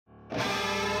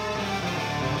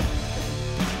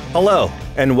Hello,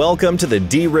 and welcome to the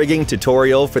de-rigging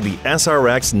tutorial for the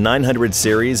SRX900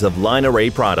 series of line array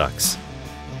products.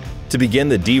 To begin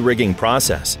the de-rigging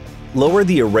process, lower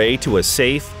the array to a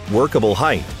safe, workable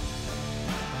height.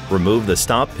 Remove the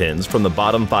stop pins from the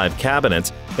bottom 5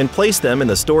 cabinets and place them in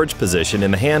the storage position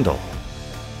in the handle.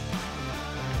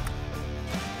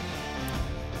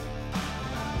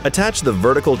 Attach the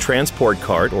vertical transport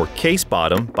cart or case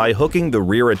bottom by hooking the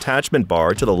rear attachment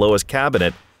bar to the lowest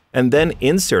cabinet and then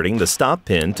inserting the stop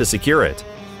pin to secure it.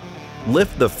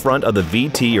 Lift the front of the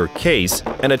VT or case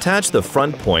and attach the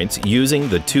front points using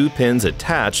the 2 pins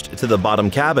attached to the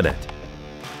bottom cabinet.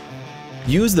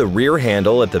 Use the rear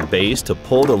handle at the base to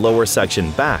pull the lower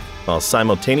section back while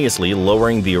simultaneously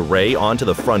lowering the array onto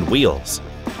the front wheels.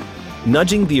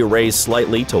 Nudging the array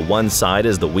slightly to one side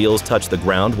as the wheels touch the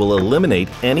ground will eliminate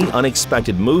any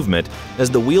unexpected movement as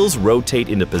the wheels rotate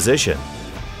into position.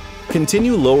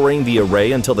 Continue lowering the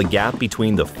array until the gap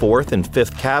between the 4th and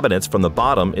 5th cabinets from the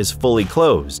bottom is fully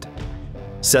closed.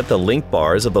 Set the link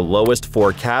bars of the lowest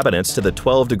 4 cabinets to the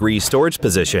 12-degree storage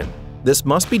position. This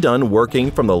must be done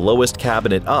working from the lowest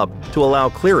cabinet up to allow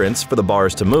clearance for the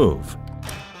bars to move.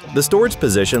 The storage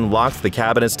position locks the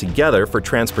cabinets together for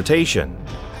transportation.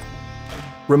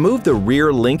 Remove the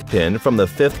rear link pin from the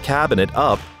 5th cabinet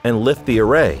up and lift the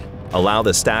array. Allow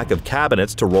the stack of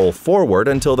cabinets to roll forward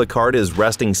until the cart is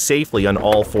resting safely on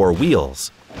all 4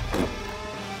 wheels.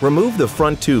 Remove the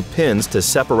front 2 pins to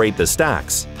separate the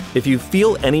stacks. If you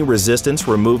feel any resistance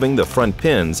removing the front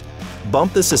pins,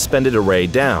 bump the suspended array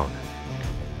down.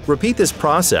 Repeat this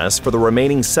process for the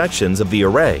remaining sections of the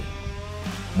array.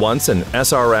 Once an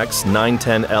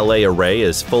SRX910LA array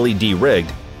is fully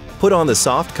de-rigged, put on the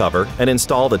soft cover and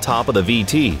install the top of the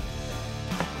VT.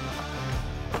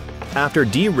 After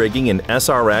de-rigging an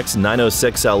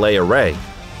SRX906LA array,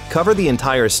 cover the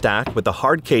entire stack with the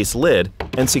hard case lid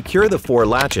and secure the 4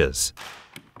 latches.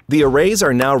 The arrays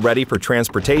are now ready for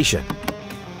transportation.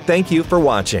 Thank you for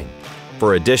watching.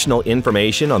 For additional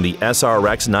information on the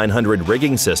SRX900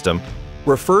 rigging system,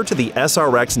 refer to the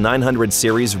SRX900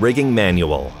 series rigging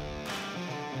manual.